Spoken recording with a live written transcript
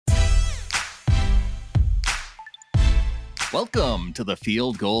Welcome to the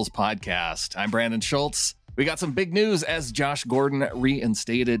Field Goals Podcast. I'm Brandon Schultz. We got some big news as Josh Gordon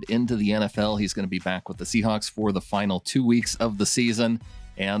reinstated into the NFL. He's going to be back with the Seahawks for the final 2 weeks of the season.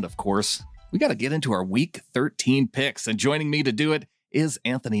 And of course, we got to get into our Week 13 picks. And joining me to do it is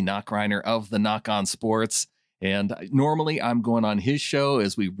Anthony Knockreiner of the Knock On Sports. And normally I'm going on his show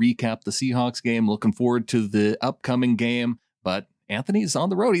as we recap the Seahawks game. Looking forward to the upcoming game. But Anthony's on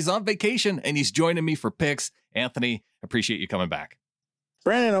the road. He's on vacation and he's joining me for picks. Anthony, appreciate you coming back.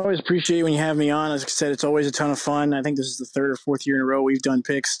 Brandon, I always appreciate when you have me on. As I said, it's always a ton of fun. I think this is the third or fourth year in a row we've done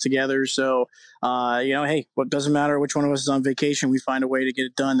picks together. So, hey, what doesn't matter which one of us is on vacation, we find a way to get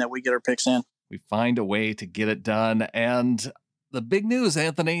it done that we get our picks in. We find a way to get it done. And the big news,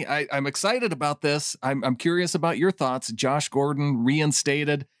 Anthony, I'm excited about this. I'm curious about your thoughts. Josh Gordon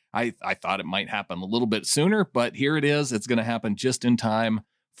reinstated. I thought it might happen a little bit sooner, but here it is. It's going to happen just in time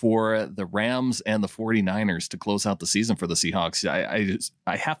for the Rams and the 49ers to close out the season for the Seahawks.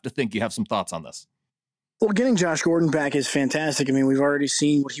 I have to think you have some thoughts on this. Well, getting Josh Gordon back is fantastic. I mean, we've already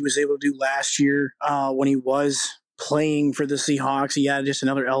seen what he was able to do last year when he was playing for the Seahawks. He added just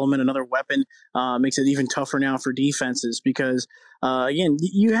another element, another weapon. Makes it even tougher now for defenses because, again,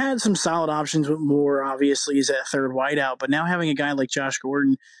 you had some solid options with Moore, obviously, as that third wideout. But now having a guy like Josh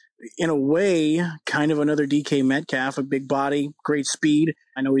Gordon, in a way, kind of another DK Metcalf, a big body, great speed.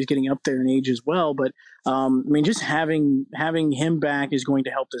 I know he's getting up there in age as well, but just having him back is going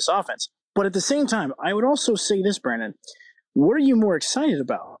to help this offense. But at the same time, I would also say this, Brandon, what are you more excited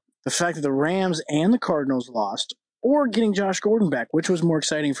about? The fact that the Rams and the Cardinals lost, or getting Josh Gordon back? Which was more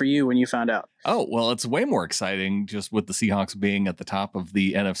exciting for you when you found out? Oh, well, it's way more exciting just with the Seahawks being at the top of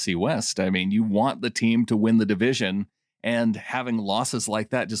the NFC West. I mean, you want the team to win the division. And having losses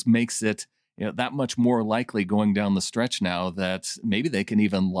like that just makes it that much more likely going down the stretch now that maybe they can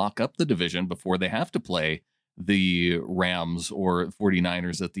even lock up the division before they have to play the Rams or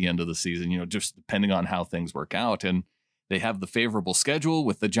 49ers at the end of the season, just depending on how things work out. And they have the favorable schedule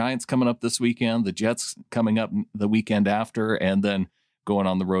with the Giants coming up this weekend, the Jets coming up the weekend after, and then going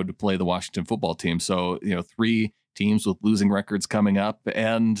on the road to play the Washington football team. So, 3 teams with losing records coming up.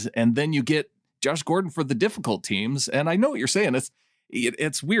 And then you get Josh Gordon for the difficult teams. And I know what you're saying.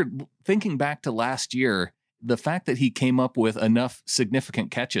 It's weird thinking back to last year, the fact that he came up with enough significant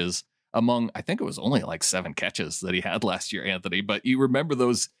catches among, I think it was only like 7 catches that he had last year, Anthony, but you remember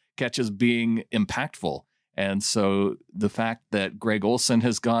those catches being impactful. And so the fact that Greg Olsen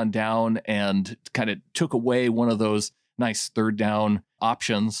has gone down and kind of took away one of those nice third down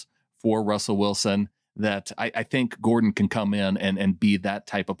options for Russell Wilson, that I think Gordon can come in and be that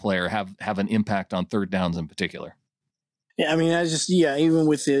type of player, have an impact on third downs in particular. Yeah, I mean, even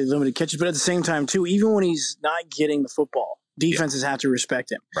with the limited catches, but at the same time, too, even when he's not getting the football, defenses have to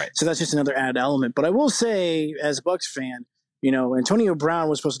respect him. Right. So that's just another added element. But I will say, as a Bucs fan, Antonio Brown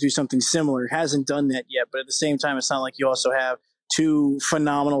was supposed to do something similar, hasn't done that yet. But at the same time, it's not like you also have 2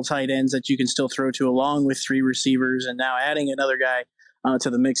 phenomenal tight ends that you can still throw to, along with 3 receivers, and now adding another guy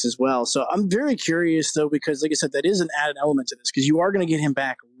to the mix as well. So I'm very curious, though, because like I said, that is an added element to this because you are going to get him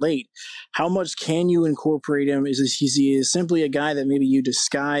back late. How much can you incorporate him? Is he simply a guy that maybe you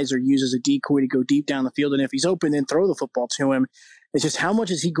disguise or use as a decoy to go deep down the field? And if he's open, then throw the football to him. It's just how much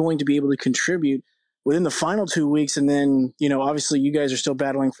is he going to be able to contribute within the final 2 weeks? And then, obviously you guys are still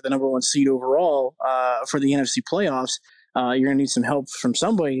battling for the number 1 seed overall for the NFC playoffs. You're going to need some help from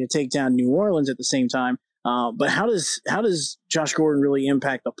somebody to take down New Orleans at the same time. But how does Josh Gordon really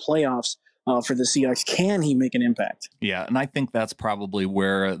impact the playoffs for the Seahawks? Can he make an impact? Yeah, and I think that's probably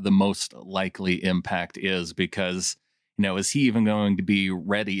where the most likely impact is because, is he even going to be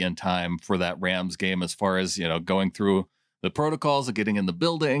ready in time for that Rams game as far as, going through the protocols of getting in the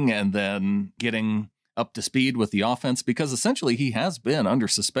building and then getting up to speed with the offense? Because essentially he has been under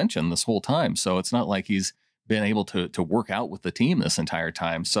suspension this whole time. So it's not like he's been able to work out with the team this entire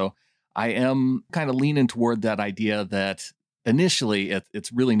time. So I am kind of leaning toward that idea that initially it's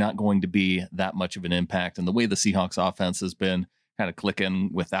really not going to be that much of an impact. And the way the Seahawks offense has been kind of clicking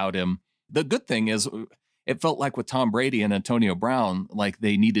without him. The good thing is it felt like with Tom Brady and Antonio Brown, like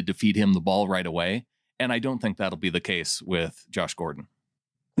they needed to feed him the ball right away. And I don't think that'll be the case with Josh Gordon.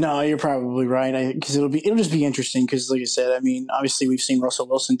 No, you're probably right. Because it'll just be interesting. Because, like I said, I mean, obviously we've seen Russell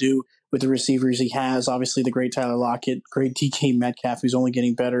Wilson do with the receivers he has. Obviously, the great Tyler Lockett, great DK Metcalf, who's only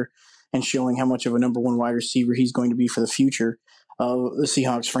getting better and showing how much of a number 1 wide receiver he's going to be for the future of the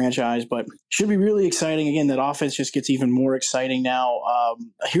Seahawks franchise. But should be really exciting. Again, that offense just gets even more exciting now.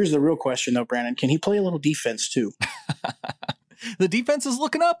 Here's the real question, though, Brandon: can he play a little defense too? The defense is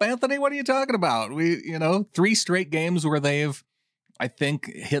looking up, Anthony. What are you talking about? 3 straight games where they've I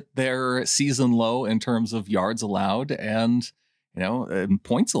think, hit their season low in terms of yards allowed and, and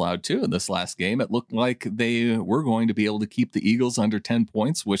points allowed too in this last game. It looked like they were going to be able to keep the Eagles under 10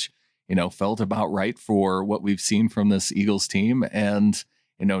 points, which, felt about right for what we've seen from this Eagles team. And,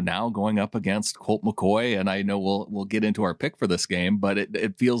 now going up against Colt McCoy, and I know we'll get into our pick for this game, but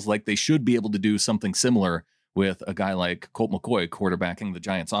it feels like they should be able to do something similar with a guy like Colt McCoy quarterbacking the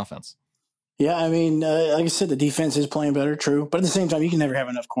Giants offense. Yeah, I mean, like I said, the defense is playing better, true. But at the same time, you can never have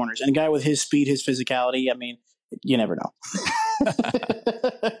enough corners. And a guy with his speed, his physicality, I mean, you never know.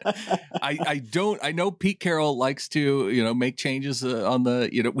 I know Pete Carroll likes to, make changes on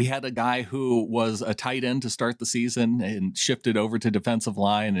the, we had a guy who was a tight end to start the season and shifted over to defensive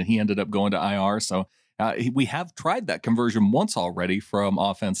line, and he ended up going to IR. So we have tried that conversion once already from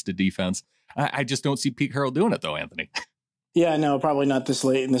offense to defense. I just don't see Pete Carroll doing it though, Anthony. Yeah, no, probably not this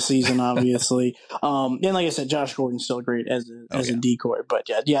late in the season, obviously. And like I said, Josh Gordon's still great as a decoy. But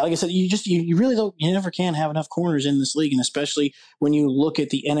yeah, like I said, you really don't, you never can have enough corners in this league, and especially when you look at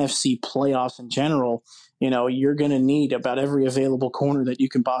the NFC playoffs in general. You're going to need about every available corner that you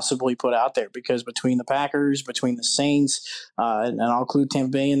can possibly put out there, because between the Packers, between the Saints, and I'll include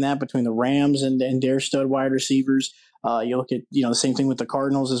Tampa Bay in that, between the Rams and their stud wide receivers, you look at the same thing with the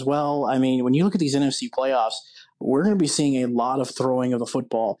Cardinals as well. I mean, when you look at these NFC playoffs, we're going to be seeing a lot of throwing of the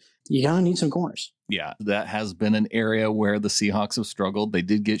football. You got to need some corners. Yeah, that has been an area where the Seahawks have struggled. They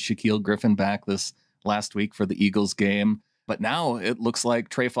did get Shaquille Griffin back this last week for the Eagles game, but now it looks like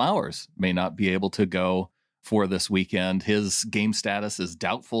Trey Flowers may not be able to go for this weekend. His game status is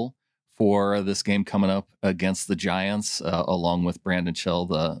doubtful for this game coming up against the Giants, along with Brandon Shell,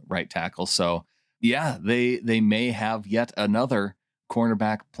 the right tackle. So yeah, they may have yet another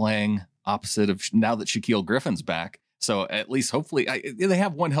cornerback playing opposite of now that Shaquille Griffin's back. So at least hopefully they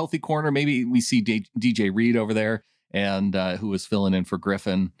have one healthy corner. Maybe we see DJ Reed over there, and who was filling in for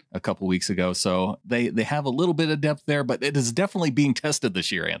Griffin a couple weeks ago. So they have a little bit of depth there, but it is definitely being tested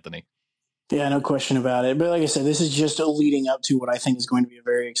this year, Anthony. Yeah, no question about it. But like I said, this is just leading up to what I think is going to be a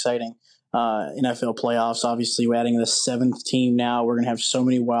very exciting NFL playoffs. Obviously, we're adding the 7th team now. We're going to have so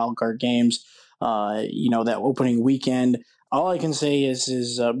many wild card games. That opening weekend. All I can say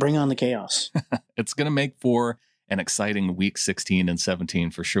is bring on the chaos. It's going to make for an exciting week 16 and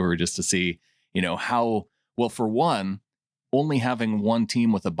 17 for sure, just to see, how, well, for one, only having one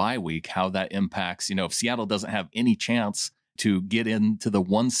team with a bye week, how that impacts, if Seattle doesn't have any chance to get into the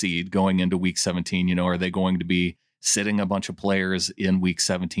 1 seed going into week 17, are they going to be sitting a bunch of players in week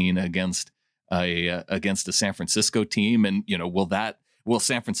 17 against a San Francisco team? And, will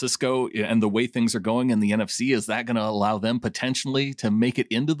San Francisco and the way things are going in the NFC, is that going to allow them potentially to make it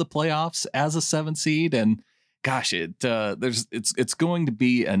into the playoffs as a 7 seed? And gosh, it's going to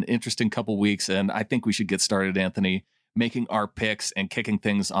be an interesting couple weeks. And I think we should get started, Anthony, making our picks and kicking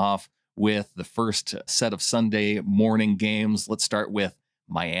things off with the first set of Sunday morning games. Let's start with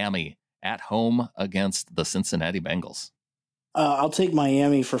Miami at home against the Cincinnati Bengals. I'll take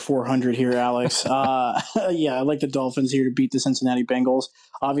Miami for 400 here, Alex. Yeah, I like the Dolphins here to beat the Cincinnati Bengals.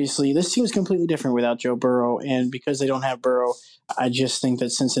 Obviously, this team is completely different without Joe Burrow, and because they don't have Burrow, I just think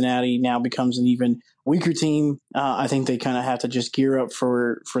that Cincinnati now becomes an even weaker team. I think they kind of have to just gear up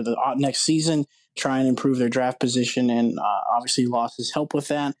for the next season, try and improve their draft position, and obviously losses help with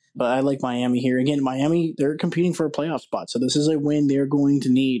that. But I like Miami here. Again, Miami, they're competing for a playoff spot, so this is a win they're going to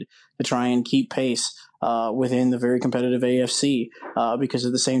need to try and keep pace within the very competitive AFC, because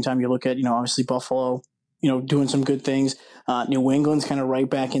at the same time you look at, obviously Buffalo, doing some good things. New England's kind of right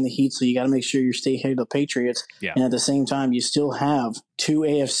back in the heat, so you got to make sure you stay ahead of the Patriots. Yeah. And at the same time, you still have 2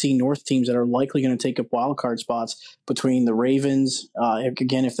 AFC North teams that are likely going to take up wild card spots between the Ravens,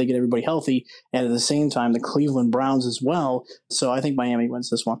 again, if they get everybody healthy, and at the same time, the Cleveland Browns as well. So I think Miami wins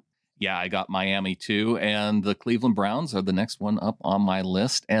this one. Yeah, I got Miami too, and the Cleveland Browns are the next one up on my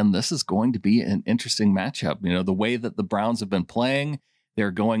list, and this is going to be an interesting matchup. The way that the Browns have been playing, they're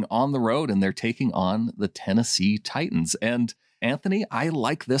going on the road, and they're taking on the Tennessee Titans. And Anthony, I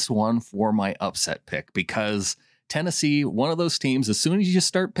like this one for my upset pick, because Tennessee, one of those teams, as soon as you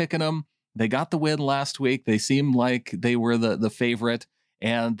start picking them, they got the win last week. They seemed like they were the favorite,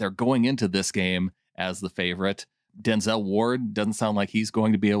 and they're going into this game as the favorite. Denzel Ward doesn't sound like he's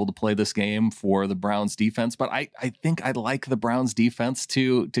going to be able to play this game for the Browns defense, but I think I'd like the Browns defense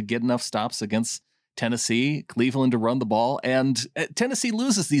to get enough stops against Tennessee, Cleveland to run the ball, and Tennessee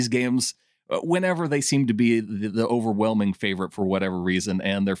loses these games whenever they seem to be the overwhelming favorite for whatever reason,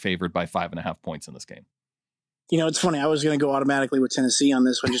 and they're favored by 5.5 points in this game. It's funny. I was going to go automatically with Tennessee on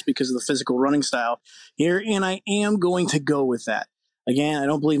this one just because of the physical running style here, and I am going to go with that. Again, I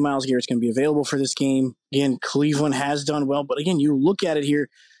don't believe Myles Garrett's going to be available for this game. Again, Cleveland has done well, but again, you look at it here,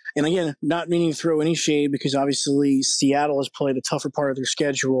 and again, not meaning to throw any shade because obviously Seattle has played a tougher part of their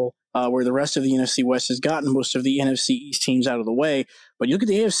schedule where the rest of the NFC West has gotten most of the NFC East teams out of the way. But you look at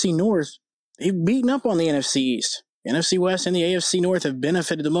the AFC North, they've beaten up on the NFC East. The NFC West and the AFC North have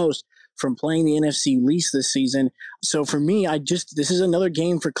benefited the most from playing the NFC least this season. So for me, this is another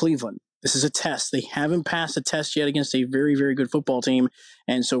game for Cleveland. This is a test. They haven't passed a test yet against a very, very good football team.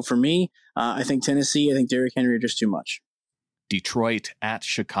 And so for me, I think Tennessee, I think Derrick Henry are just too much. Detroit at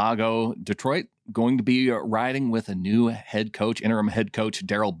Chicago. Detroit going to be riding with a new interim head coach,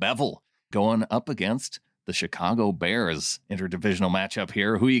 Darrell Bevell, going up against the Chicago Bears. Interdivisional matchup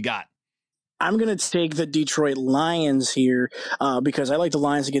here. Who you got? I'm going to take the Detroit Lions here because I like the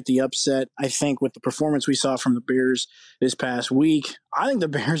Lions to get the upset. I think with the performance we saw from the Bears this past week, I think the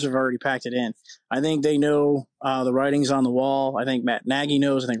Bears have already packed it in. I think they know the writing's on the wall. I think Matt Nagy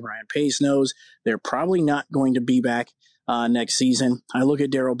knows. I think Ryan Pace knows. They're probably not going to be back next season. I look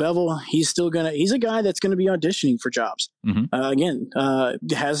at Darrell Bevell. He's a guy that's going to be auditioning for jobs.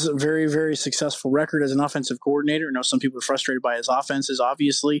 Mm-hmm. Has a very, very successful record as an offensive coordinator. I know some people are frustrated by his offenses,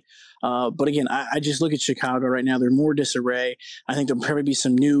 obviously. But again, I just look at Chicago right now. They're more disarray. I think there'll probably be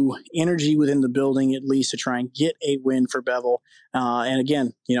some new energy within the building, at least, to try and get a win for Bevell. And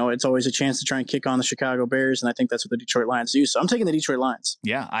again, it's always a chance to try and kick on the Chicago Bears. And I think that's what the Detroit Lions do. So I'm taking the Detroit Lions.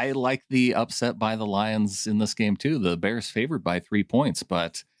 Yeah, I like the upset by the Lions in this game, too. The Bears favored by 3 points.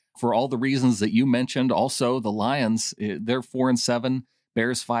 But for all the reasons that you mentioned, also the Lions, they're 4-7,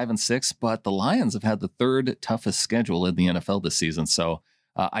 Bears 5-6. But the Lions have had the third toughest schedule in the NFL this season. So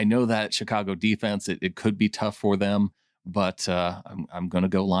I know that Chicago defense, it could be tough for them. But I'm going to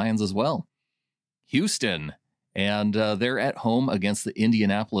go Lions as well. Houston. And they're at home against the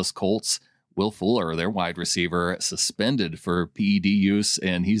Indianapolis Colts. Will Fuller, their wide receiver, suspended for PED use,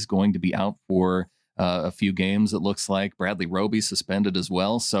 and he's going to be out for a few games, it looks like. Bradley Roby suspended as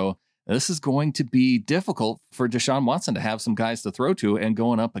well. So this is going to be difficult for Deshaun Watson to have some guys to throw to and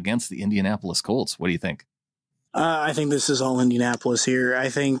going up against the Indianapolis Colts. What do you think? I think this is all Indianapolis here. I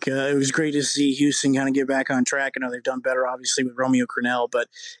think it was great to see Houston kind of get back on track. I know they've done better, obviously, with Romeo Crennel, but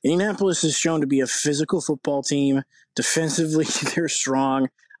Indianapolis is shown to be a physical football team. Defensively, they're strong.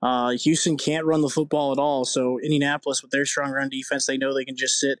 Houston can't run the football at all, so Indianapolis, with their strong run defense, they know they can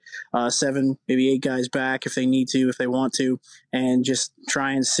just sit 7, maybe 8 guys back if they need to, if they want to, and just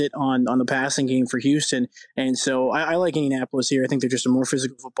try and sit on the passing game for Houston. And so I like Indianapolis here. I think they're just a more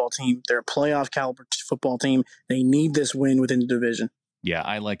physical football team. They're a playoff caliber football team. They need this win within the division. Yeah,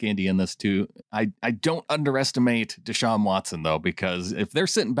 I like Indy in this too. I don't underestimate Deshaun Watson, though, because if they're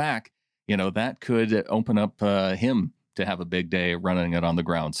sitting back, that could open up him to have a big day running it on the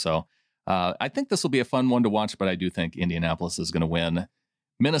ground. So I think this will be a fun one to watch, but I do think Indianapolis is going to win.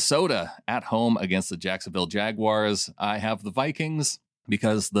 Minnesota at home against the Jacksonville Jaguars. I have the Vikings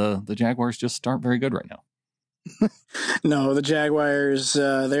because the Jaguars just aren't very good right now. No, the Jaguars,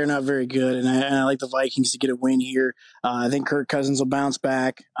 they're not very good, and I like the Vikings to get a win here. I think Kirk Cousins will bounce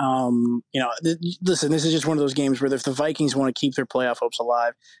back. Listen, this is just one of those games where if the Vikings want to keep their playoff hopes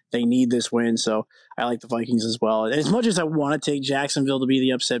alive, they need this win, so I like the Vikings as well. As much as I want to take Jacksonville to be the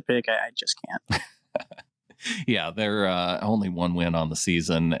upset pick, I just can't. Yeah, they're only one win on the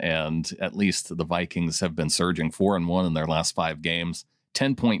season, and at least the Vikings have been surging 4-1 in their last 5 games,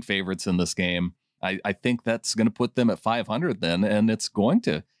 10-point favorites in this game. I think that's going to put them at 500 then, and it's going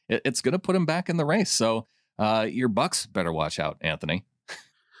to put them back in the race. So your Bucks better watch out, Anthony.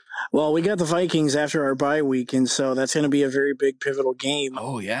 Well, we got the Vikings after our bye week, and so that's going to be a very big pivotal game.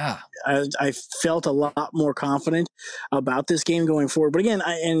 Oh, yeah. I felt a lot more confident about this game going forward. But again,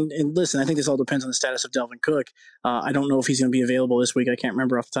 listen, I think this all depends on the status of Dalvin Cook. I don't know if he's going to be available this week. I can't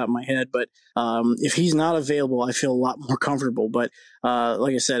remember off the top of my head. But if he's not available, I feel a lot more comfortable. But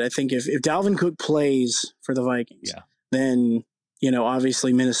like I said, I think if Dalvin Cook plays for the Vikings, then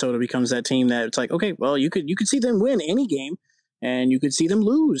obviously Minnesota becomes that team that it's like, okay, well, you could see them win any game. And you could see them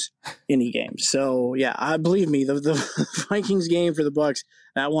lose any game. So yeah, I believe me, the Vikings game for the Bucks,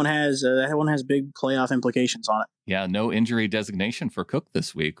 that one has big playoff implications on it. Yeah, no injury designation for Cook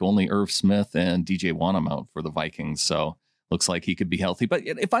this week. Only Irv Smith and DJ Wanham out for the Vikings. So looks like he could be healthy. But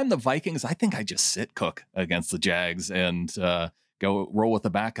if I'm the Vikings, I think I just sit Cook against the Jags and go roll with the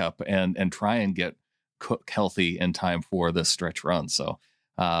backup and try and get Cook healthy in time for this stretch run. So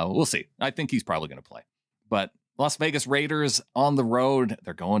we'll see. I think he's probably going to play, but Las Vegas Raiders on the road.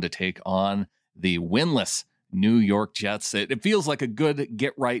 They're going to take on the winless New York Jets. It feels like a good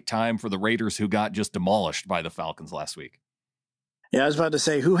get-right time for the Raiders, who got just demolished by the Falcons last week. Yeah, I was about to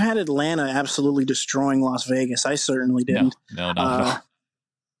say, who had Atlanta absolutely destroying Las Vegas? I certainly No, didn't. no, not at Uh,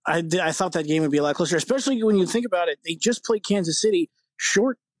 all. I thought that game would be a lot closer, especially when you think about it. They just played Kansas City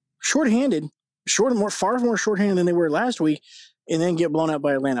shorthanded, far more shorthanded than they were last week, and then get blown out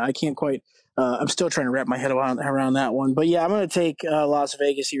by Atlanta. I can't quite. I'm still trying to wrap my head around that one. But yeah, I'm going to take Las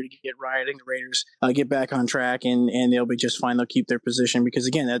Vegas here to get right. I think the Raiders get back on track, and they'll be just fine. They'll keep their position because,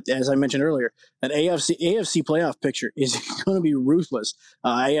 again, as I mentioned earlier, that AFC playoff picture is going to be ruthless.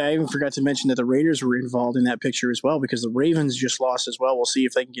 I even forgot to mention that the Raiders were involved in that picture as well because the Ravens just lost as well. We'll see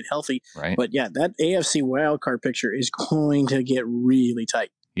if they can get healthy. Right. But yeah, that AFC wildcard picture is going to get really tight.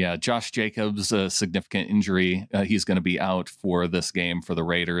 Yeah, Josh Jacobs, a significant injury. He's going to be out for this game for the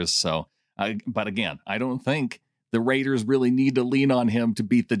Raiders. So, but again, I don't think the Raiders really need to lean on him to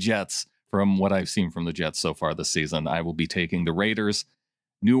beat the Jets. From what I've seen from the Jets so far this season, I will be taking the Raiders.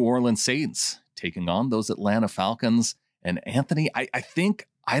 New Orleans Saints taking on those Atlanta Falcons. And Anthony, I think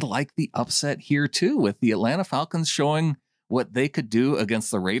I like the upset here too, with the Atlanta Falcons showing what they could do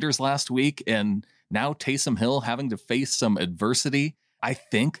against the Raiders last week. And now Taysom Hill having to face some adversity. I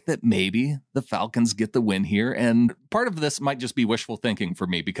think that maybe the Falcons get the win here. And part of this might just be wishful thinking for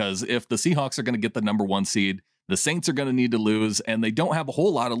me, because if the Seahawks are going to get the number 1 seed, the Saints are going to need to lose, and they don't have a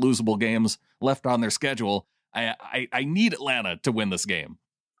whole lot of losable games left on their schedule. I need Atlanta to win this game.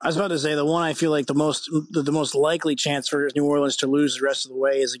 I was about to say the one I feel like the most likely chance for New Orleans to lose the rest of the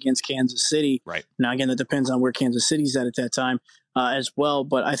way is against Kansas City. Right. Now, again, that depends on where Kansas City's at that time as well.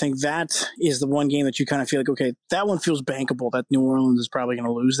 But I think that is the one game that you kind of feel like, okay, that one feels bankable, that New Orleans is probably going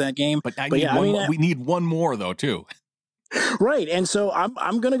to lose that game. But we need one more, though, too. Right. And so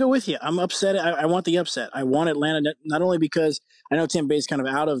I'm going to go with you. I'm upset. I want the upset. I want Atlanta, not only because I know Tampa Bay's kind of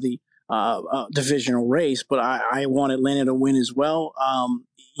out of the divisional race, but I want Atlanta to win as well.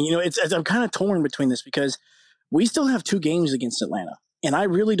 I'm kind of torn between this because we still have 2 games against Atlanta, and I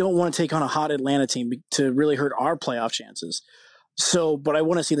really don't want to take on a hot Atlanta team to really hurt our playoff chances. So, but I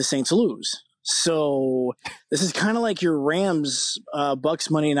want to see the Saints lose. So this is kind of like your Rams Bucks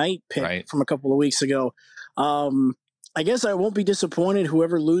Monday night pick from a couple of weeks ago. I guess I won't be disappointed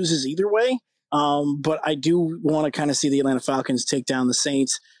whoever loses either way. But I do want to kind of see the Atlanta Falcons take down the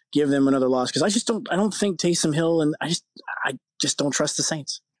Saints, give them another loss, because I don't think Taysom Hill, and I just don't trust the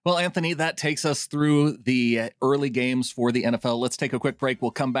Saints. Well, Anthony, that takes us through the early games for the NFL. Let's take a quick break.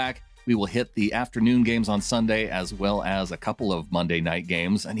 We'll come back. We will hit the afternoon games on Sunday, as well as a couple of Monday night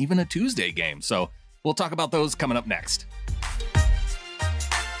games and even a Tuesday game. So we'll talk about those coming up next.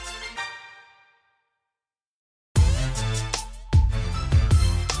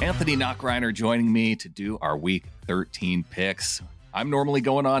 Anthony Knockreiner joining me to do our Week 13 picks. I'm normally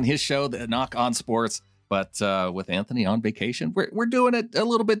going on his show, the Knock on Sports, but with Anthony on vacation, we're doing it a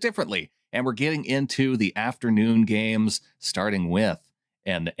little bit differently. And we're getting into the afternoon games, starting with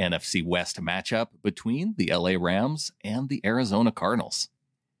an NFC West matchup between the LA Rams and the Arizona Cardinals.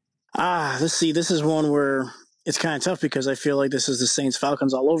 Let's see. This is one where it's kind of tough because I feel like this is the Saints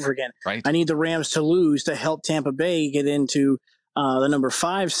Falcons all over again. Right. I need the Rams to lose to help Tampa Bay get into the number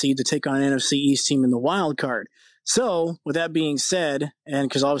 5 seed to take on an NFC East team in the wild card. So, with that being said, and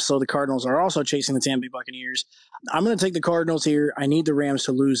because obviously the Cardinals are also chasing the Tampa Bay Buccaneers, I'm going to take the Cardinals here. I need the Rams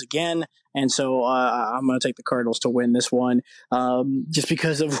to lose again, and so I'm going to take the Cardinals to win this one, just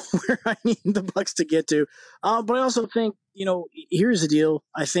because of where I need the Bucs to get to. But I also think, here's the deal.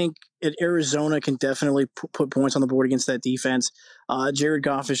 I think Arizona can definitely put points on the board against that defense. Jared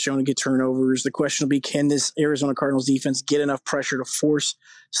Goff is shown to get turnovers. The question will be, can this Arizona Cardinals defense get enough pressure to force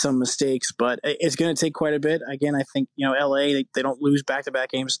some mistakes? But it's going to take quite a bit. Again, I think, LA, they don't lose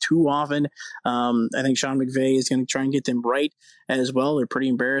back-to-back games too often. I think Sean McVay is going to try and get them right as well. They're pretty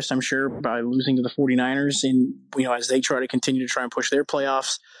embarrassed, I'm sure, by losing to the 49ers and, as they try and push their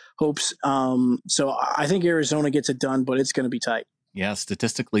playoffs hopes. So I think Arizona gets it done, but it's going to be tight. Yeah,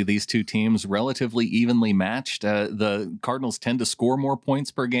 statistically, these two teams relatively evenly matched. The Cardinals tend to score more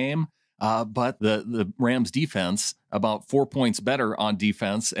points per game, but the Rams defense about 4 points better on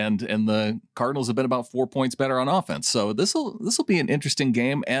defense, and the Cardinals have been about 4 points better on offense. So this will be an interesting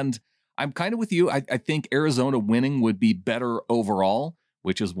game, and I'm kind of with you. I think Arizona winning would be better overall,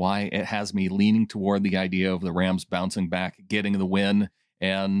 which is why it has me leaning toward the idea of the Rams bouncing back, getting the win.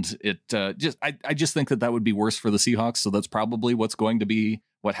 And I just think that would be worse for the Seahawks. So that's probably what's going to be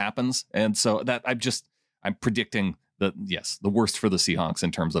what happens. And so that I'm predicting that, yes, the worst for the Seahawks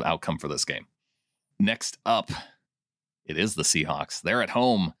in terms of outcome for this game. Next up, it is the Seahawks. They're at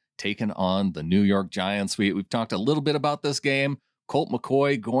home taking on the New York Giants. We've talked a little bit about this game. Colt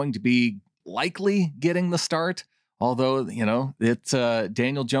McCoy going to be likely getting the start. Although, it's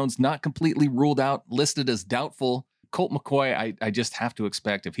Daniel Jones not completely ruled out, listed as doubtful Colt McCoy, I just have to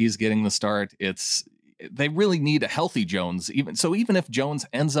expect if he's getting the start, they really need a healthy Jones. Even if Jones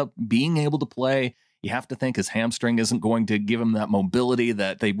ends up being able to play, you have to think his hamstring isn't going to give him that mobility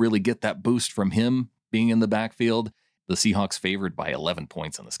that they really get that boost from him being in the backfield. The Seahawks favored by 11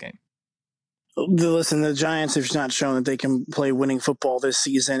 points in this game. Listen, the Giants have not shown that they can play winning football this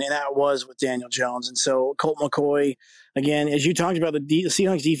season, and that was with Daniel Jones. And so Colt McCoy, again, as you talked about, the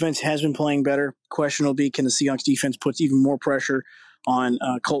Seahawks defense has been playing better. Question will be, can the Seahawks defense put even more pressure on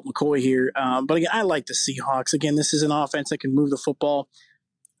Colt McCoy here? But again, I like the Seahawks. Again, this is an offense that can move the football.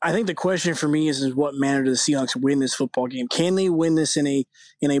 I think the question for me is what manner do the Seahawks win this football game? Can they win this in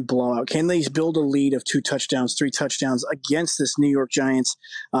a blowout? Can they build a lead of 2 touchdowns, 3 touchdowns against this New York Giants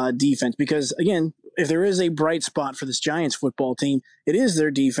defense? Because, again, if there is a bright spot for this Giants football team, it is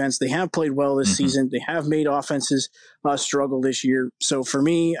their defense. They have played well this season. They have made offenses struggle this year. So for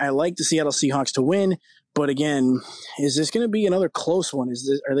me, I like the Seattle Seahawks to win. But again, is this going to be another close one?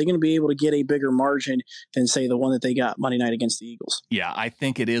 Are they going to be able to get a bigger margin than, say, the one that they got Monday night against the Eagles? Yeah, I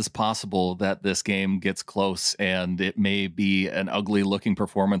think it is possible that this game gets close, and it may be an ugly-looking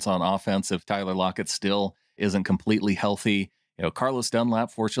performance on offense if Tyler Lockett still isn't completely healthy. Carlos Dunlap,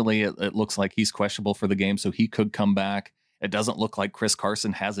 fortunately, it looks like he's questionable for the game, so he could come back. It doesn't look like Chris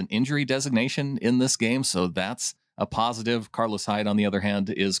Carson has an injury designation in this game, so that's a positive. Carlos Hyde, on the other hand,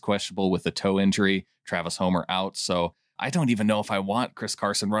 is questionable with a toe injury. Travis Homer out. So I don't even know if I want Chris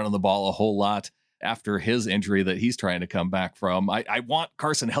Carson running the ball a whole lot after his injury that he's trying to come back from. I want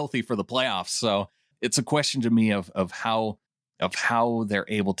Carson healthy for the playoffs. So it's a question to me of how they're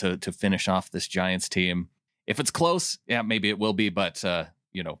able to finish off this Giants team. If it's close, yeah, maybe it will be, but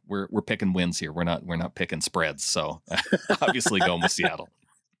we're picking wins here. We're not picking spreads. So obviously going with Seattle.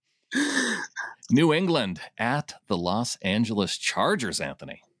 New England at the Los Angeles Chargers,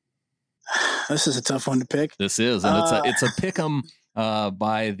 Anthony. This is a tough one to pick. This is, and it's a pick 'em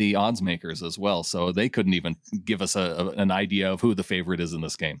by the odds makers as well. So they couldn't even give us an idea of who the favorite is in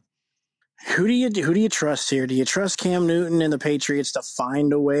this game. Who do you trust here? Do you trust Cam Newton and the Patriots to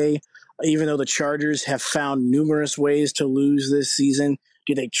find a way, even though the Chargers have found numerous ways to lose this season?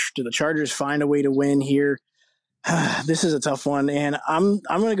 Do the Chargers find a way to win here? This is a tough one, and I'm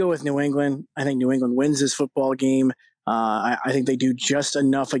going to go with New England. I think New England wins this football game. I think they do just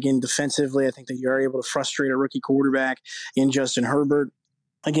enough, again, defensively. I think that you are able to frustrate a rookie quarterback in Justin Herbert.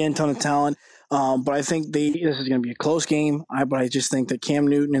 Again, ton of talent. But I think this is going to be a close game. But I just think that Cam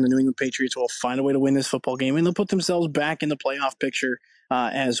Newton and the New England Patriots will find a way to win this football game, and they'll put themselves back in the playoff picture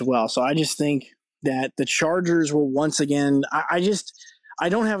as well. So I just think that the Chargers will once again – I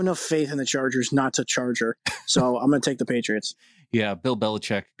don't have enough faith in the Chargers not to charger. So I'm going to take the Patriots. Yeah, Bill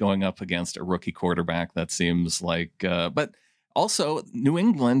Belichick going up against a rookie quarterback. That seems like, but also New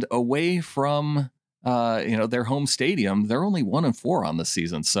England away from, their home stadium. They're only 1-4 on this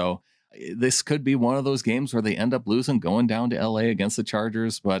season. So this could be one of those games where they end up losing, going down to LA against the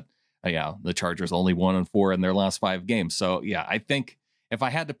Chargers. But the Chargers only 1-4 in their last 5 games. So yeah, I think if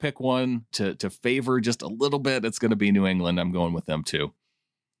I had to pick one to favor just a little bit, it's going to be New England. I'm going with them too.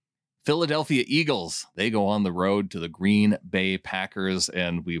 Philadelphia Eagles, they go on the road to the Green Bay Packers,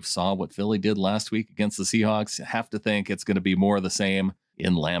 and we saw what Philly did last week against the Seahawks. Have to think it's going to be more of the same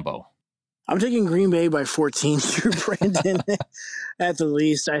in Lambeau. I'm taking Green Bay by 14 through Brandon at the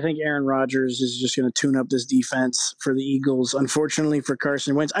least. I think Aaron Rodgers is just going to tune up this defense for the Eagles. Unfortunately for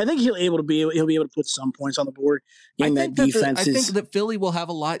Carson Wentz, I think he'll be able to put some points on the board in that defense. I think that Philly will have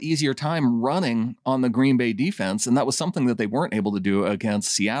a lot easier time running on the Green Bay defense, and that was something that they weren't able to do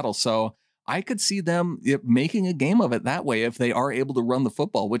against Seattle. So I could see them making a game of it that way if they are able to run the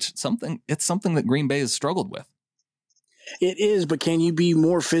football, which it's something that Green Bay has struggled with. It is, but can you be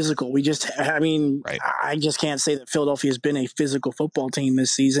more physical? Right. I just can't say that Philadelphia has been a physical football team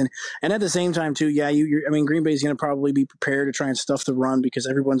this season. And at the same time, too, Green Bay is going to probably be prepared to try and stuff the run because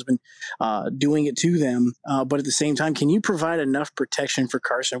everyone's been doing it to them. But at the same time, can you provide enough protection for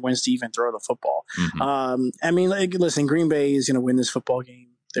Carson Wentz to even throw the football? Mm-hmm. Listen, Green Bay is going to win this football game.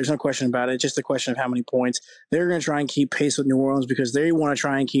 There's no question about it. It's just a question of how many points. They're going to try and keep pace with New Orleans because they want to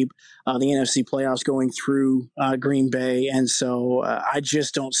try and keep the NFC playoffs going through Green Bay. And so I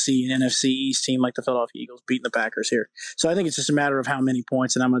just don't see an NFC East team like the Philadelphia Eagles beating the Packers here. So I think it's just a matter of how many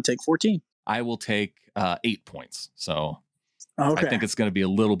points, and I'm going to take 14. I will take 8 points. So okay. I think it's going to be a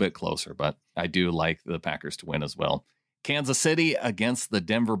little bit closer, but I do like the Packers to win as well. Kansas City against the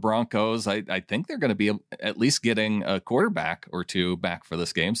Denver Broncos. I think they're going to be at least getting a quarterback or two back for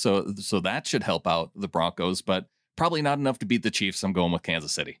this game. So that should help out the Broncos, but probably not enough to beat the Chiefs. I'm going with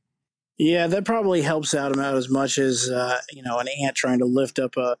Kansas City. Yeah, that probably helps out about as much as an ant trying to lift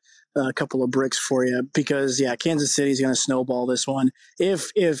up a couple of bricks for you. Because yeah, Kansas City's going to snowball this one.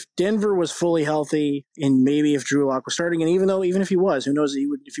 If Denver was fully healthy, and maybe if Drew Lock was starting, and even if he was, who knows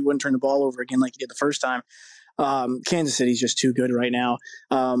if he wouldn't turn the ball over again like he did the first time. Kansas City's just too good right now.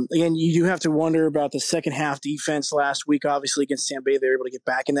 Again, you do have to wonder about the second half defense last week. Obviously, against Tampa Bay, they were able to get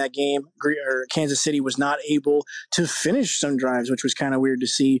back in that game. Kansas City was not able to finish some drives, which was kind of weird to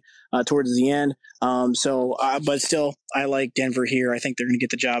see towards the end. But still, I like Denver here. I think they're going to get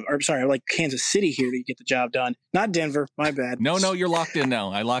the job. Or sorry, I like Kansas City here to get the job done. Not Denver. My bad. No, you're locked in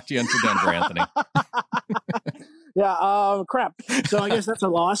now. I locked you in for Denver, Anthony. Yeah, crap. So I guess that's a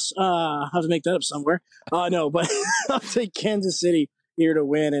loss. I'll have to make that up somewhere. No, but I'll take Kansas City here to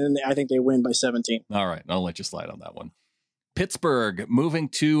win, and I think they win by 17. All right, I'll let you slide on that one. Pittsburgh moving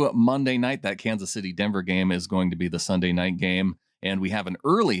to Monday night. That Kansas City-Denver game is going to be the Sunday night game, and we have an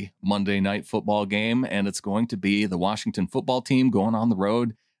early Monday night football game, and it's going to be the Washington football team going on the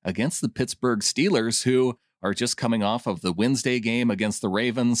road against the Pittsburgh Steelers, who are just coming off of the Wednesday game against the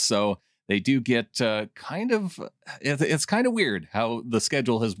Ravens, so they do get it's kind of weird how the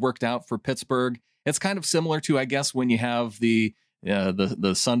schedule has worked out for Pittsburgh. It's kind of similar to, I guess, when you have the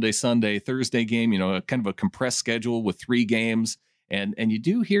Sunday, Thursday game, kind of a compressed schedule with 3 games. And you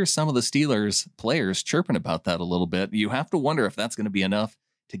do hear some of the Steelers players chirping about that a little bit. You have to wonder if that's going to be enough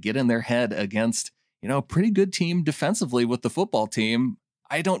to get in their head against, a pretty good team defensively with the football team.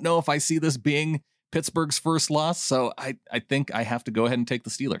 I don't know if I see this being Pittsburgh's first loss. So I think I have to go ahead and take the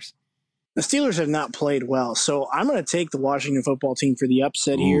Steelers. The Steelers have not played well, so I'm going to take the Washington football team for the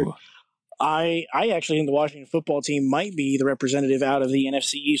upset here. I actually think the Washington football team might be the representative out of the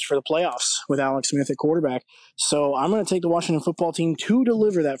NFC East for the playoffs with Alex Smith at quarterback. So I'm going to take the Washington football team to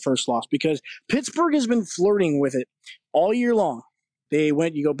deliver that first loss because Pittsburgh has been flirting with it all year long.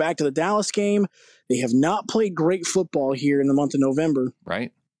 You go back to the Dallas game. They have not played great football here in the month of November.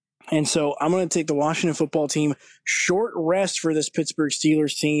 Right. And so I'm going to take the Washington football team. Short rest for this Pittsburgh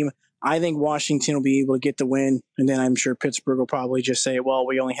Steelers team. I think Washington will be able to get the win, and then I'm sure Pittsburgh will probably just say, well,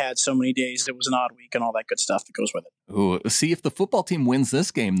 we only had so many days. It was an odd week and all that good stuff that goes with it. Ooh, see, if the football team wins this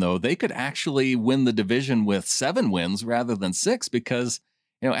game, though, they could actually win the division with 7 wins rather than 6 because,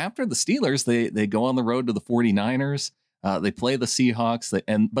 after the Steelers, they go on the road to the 49ers. They play the Seahawks,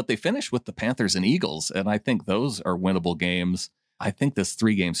 but they finish with the Panthers and Eagles, and I think those are winnable games. I think this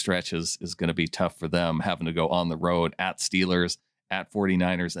 3-game stretch is going to be tough for them, having to go on the road at Steelers, at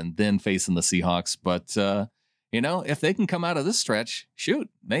 49ers, and then facing the Seahawks. But, if they can come out of this stretch, shoot,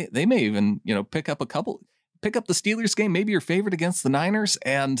 they may even, pick up the Steelers game, maybe your favorite against the Niners,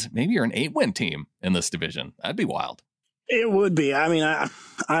 and maybe you're an 8-win team in this division. That'd be wild. It would be. I mean,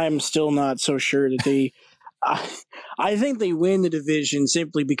 I'm still not so sure that they I think they win the division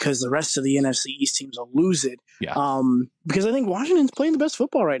simply because the rest of the NFC East teams will lose it. Yeah. Because I think Washington's playing the best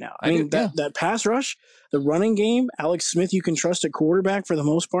football right now. I mean, that pass rush, the running game, Alex Smith, you can trust at quarterback for the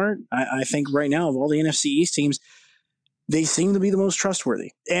most part. I think right now of all the NFC East teams, they seem to be the most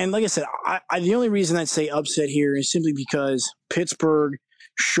trustworthy. And like I said, the only reason I'd say upset here is simply because Pittsburgh,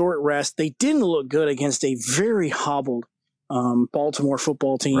 short rest, they didn't look good against a very hobbled Baltimore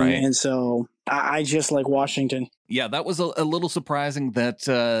football team. Right. And so I just like Washington. Yeah, that was a little surprising that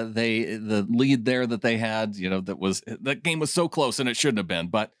the lead there that they had, that game was so close and it shouldn't have been,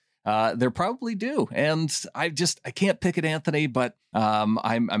 but they're probably due. And I can't pick it, Anthony, but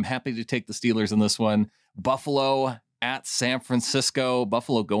I'm happy to take the Steelers in this one. Buffalo at San Francisco,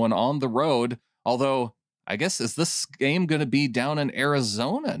 Buffalo going on the road. Although I guess, is this game going to be down in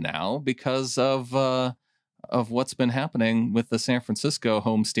Arizona now because of what's been happening with the San Francisco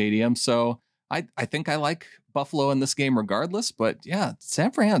home stadium? So I think I like Buffalo in this game regardless, but yeah,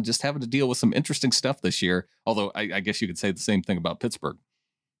 San Fran just having to deal with some interesting stuff this year. Although I guess you could say the same thing about Pittsburgh.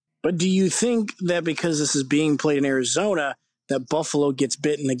 But do you think that because this is being played in Arizona, that Buffalo gets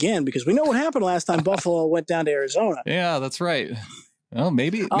bitten again? Because we know what happened last time Buffalo went down to Arizona. Yeah, that's right. Well,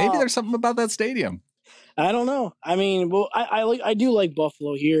 maybe there's something about that stadium. I don't know. I mean, well, I do like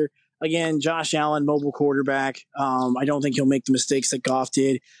Buffalo here. Again, Josh Allen, mobile quarterback. I don't think he'll make the mistakes that Goff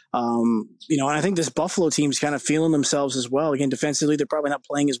did. And I think this Buffalo team's kind of feeling themselves as well. Again, defensively, they're probably not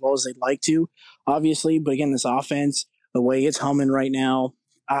playing as well as they'd like to, obviously. But again, this offense, the way it's humming right now,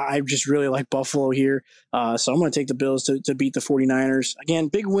 I just really like Buffalo here. So I'm going to take the Bills to beat the 49ers. Again,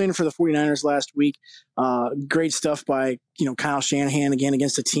 big win for the 49ers last week. Great stuff by Kyle Shanahan, again,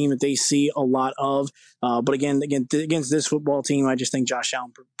 against a team that they see a lot of. But again, against this football team, I just think Josh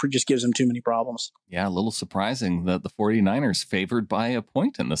Allen just gives them too many problems. Yeah, a little surprising that the 49ers favored by a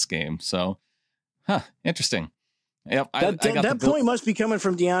point in this game. So, interesting. Yep. That point must be coming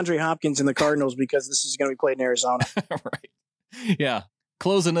from DeAndre Hopkins and the Cardinals because this is going to be played in Arizona. Right. Yeah.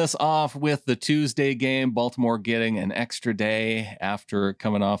 Closing us off with the Tuesday game, Baltimore getting an extra day after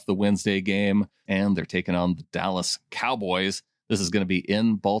coming off the Wednesday game, and they're taking on the Dallas Cowboys. This is going to be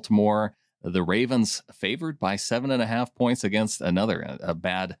in Baltimore. The Ravens favored by 7.5 points against a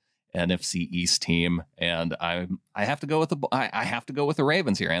bad NFC East team, and I have to go with the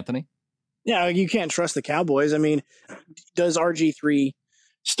Ravens here, Anthony. Yeah, you can't trust the Cowboys. I mean, does RG3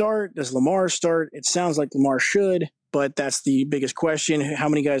 start? Does Lamar start? It sounds like Lamar should, but that's the biggest question. How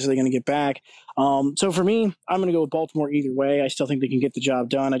many guys are they going to get back? So for me, I'm going to go with Baltimore either way. I still think they can get the job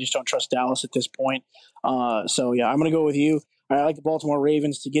done. I just don't trust Dallas at this point. So yeah, I'm going to go with you. I like the Baltimore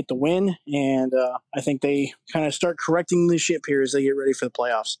Ravens to get the win, and I think they kind of start correcting the ship here as they get ready for the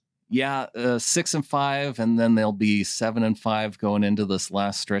playoffs. Yeah, 6-5, and then they'll be 7-5 going into this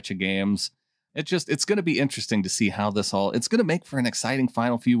last stretch of games. It's going to be interesting to see how it's going to make for an exciting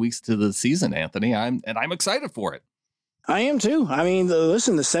final few weeks to the season, Anthony. I'm excited for it. I am too. I mean,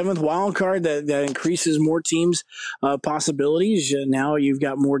 listen, the seventh wild card that increases more teams' possibilities. Now you've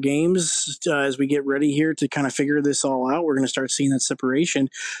got more games as we get ready here to kind of figure this all out. We're going to start seeing that separation.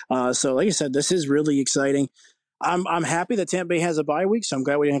 So like I said, this is really exciting. I'm happy that Tampa Bay has a bye week, so I'm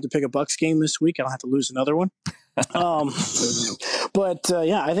glad we didn't have to pick a Bucs game this week. I don't have to lose another one. But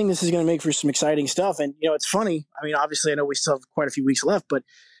yeah, I think this is going to make for some exciting stuff. And, it's funny. I mean, obviously, I know we still have quite a few weeks left, but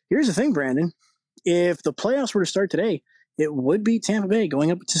here's the thing, Brandon. If the playoffs were to start today, it would be Tampa Bay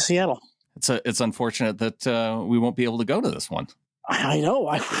going up to Seattle. It's unfortunate that we won't be able to go to this one. I know.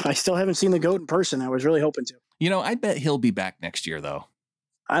 I still haven't seen the GOAT in person. I was really hoping to. I bet he'll be back next year, though.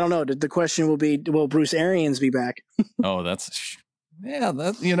 I don't know. The question will be, will Bruce Arians be back? Oh,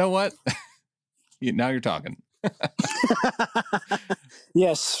 you know what? Now you're talking.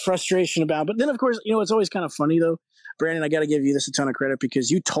 Yes, frustration about. But then, of course, it's always kind of funny, though. Brandon, I got to give you this a ton of credit because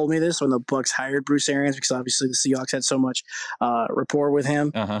you told me this when the Bucs hired Bruce Arians because obviously the Seahawks had so much rapport with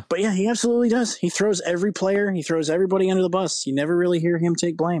him. Uh-huh. But yeah, he absolutely does. He throws every player. He throws everybody under the bus. You never really hear him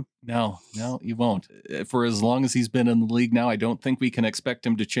take blame. No, you won't. For as long as he's been in the league now, I don't think we can expect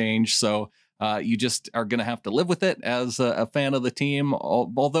him to change. So you just are going to have to live with it as a fan of the team.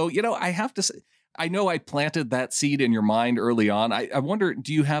 Although, I have to say, I know I planted that seed in your mind early on. I wonder,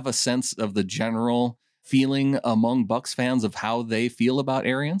 do you have a sense of the general feeling among Bucs fans of how they feel about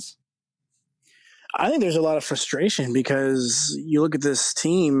Arians? I think there's a lot of frustration because you look at this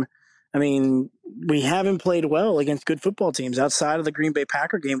team. I mean, we haven't played well against good football teams outside of the Green Bay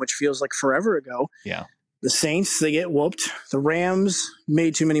Packer game, which feels like forever ago. Yeah. The Saints, they get whooped. The Rams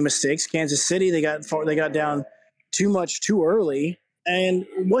made too many mistakes. Kansas City, they got down too much too early. And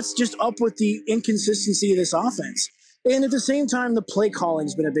what's just up with the inconsistency of this offense? And at the same time, the play calling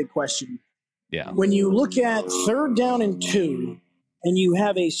has been a big question. Yeah. When you look at 3rd down and 2, and you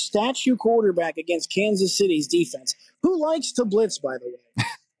have a statue quarterback against Kansas City's defense, who likes to blitz, by the way,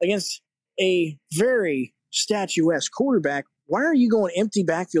 against a very statuesque quarterback, why are you going empty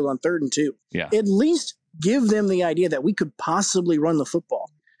backfield on 3rd and 2? Yeah. At least give them the idea that we could possibly run the football.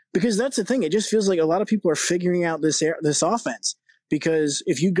 Because that's the thing. It just feels like a lot of people are figuring out this offense. Because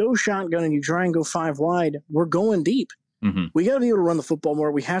if you go shotgun and you try and go 5 wide, we're going deep. Mm-hmm. We got to be able to run the football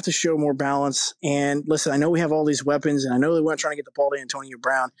more. We have to show more balance. And listen, I know we have all these weapons, and I know they want to try to get the ball to Antonio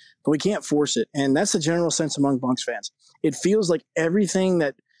Brown, but we can't force it. And that's the general sense among Bucs fans. It feels like everything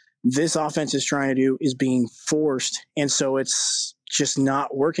that this offense is trying to do is being forced, and so it's just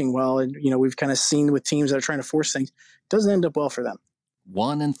not working well. And we've kind of seen with teams that are trying to force things, it doesn't end up well for them.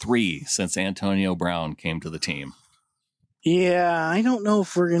 1-3 since Antonio Brown came to the team. Yeah, I don't know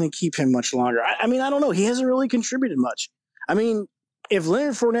if we're going to keep him much longer. I mean, I don't know. He hasn't really contributed much. I mean, if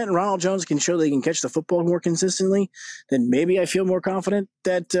Leonard Fournette and Ronald Jones can show they can catch the football more consistently, then maybe I feel more confident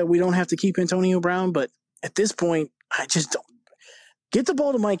that we don't have to keep Antonio Brown. But at this point, I just don't. Get the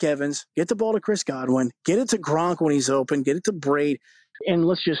ball to Mike Evans. Get the ball to Chris Godwin. Get it to Gronk when he's open. Get it to Braid. And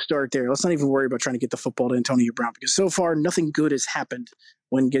let's just start there. Let's not even worry about trying to get the football to Antonio Brown because so far nothing good has happened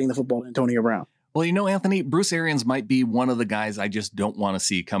when getting the football to Antonio Brown. Well, Anthony, Bruce Arians might be one of the guys I just don't want to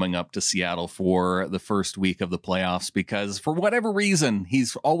see coming up to Seattle for the first week of the playoffs because for whatever reason,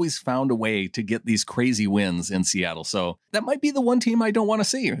 he's always found a way to get these crazy wins in Seattle. So that might be the one team I don't want to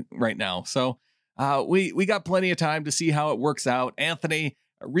see right now. So we got plenty of time to see how it works out. Anthony,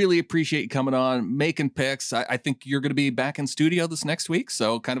 I really appreciate you coming on, making picks. I think you're going to be back in studio this next week.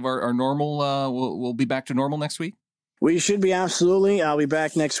 So kind of our normal, we'll be back to normal next week. We should be, absolutely. I'll be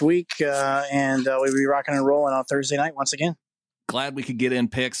back next week, and we'll be rocking and rolling on Thursday night once again. Glad we could get in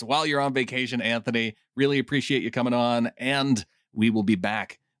picks while you're on vacation, Anthony. Really appreciate you coming on, and we will be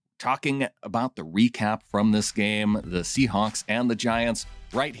back talking about the recap from this game, the Seahawks and the Giants,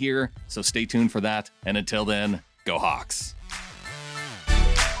 right here. So stay tuned for that. And until then, go Hawks.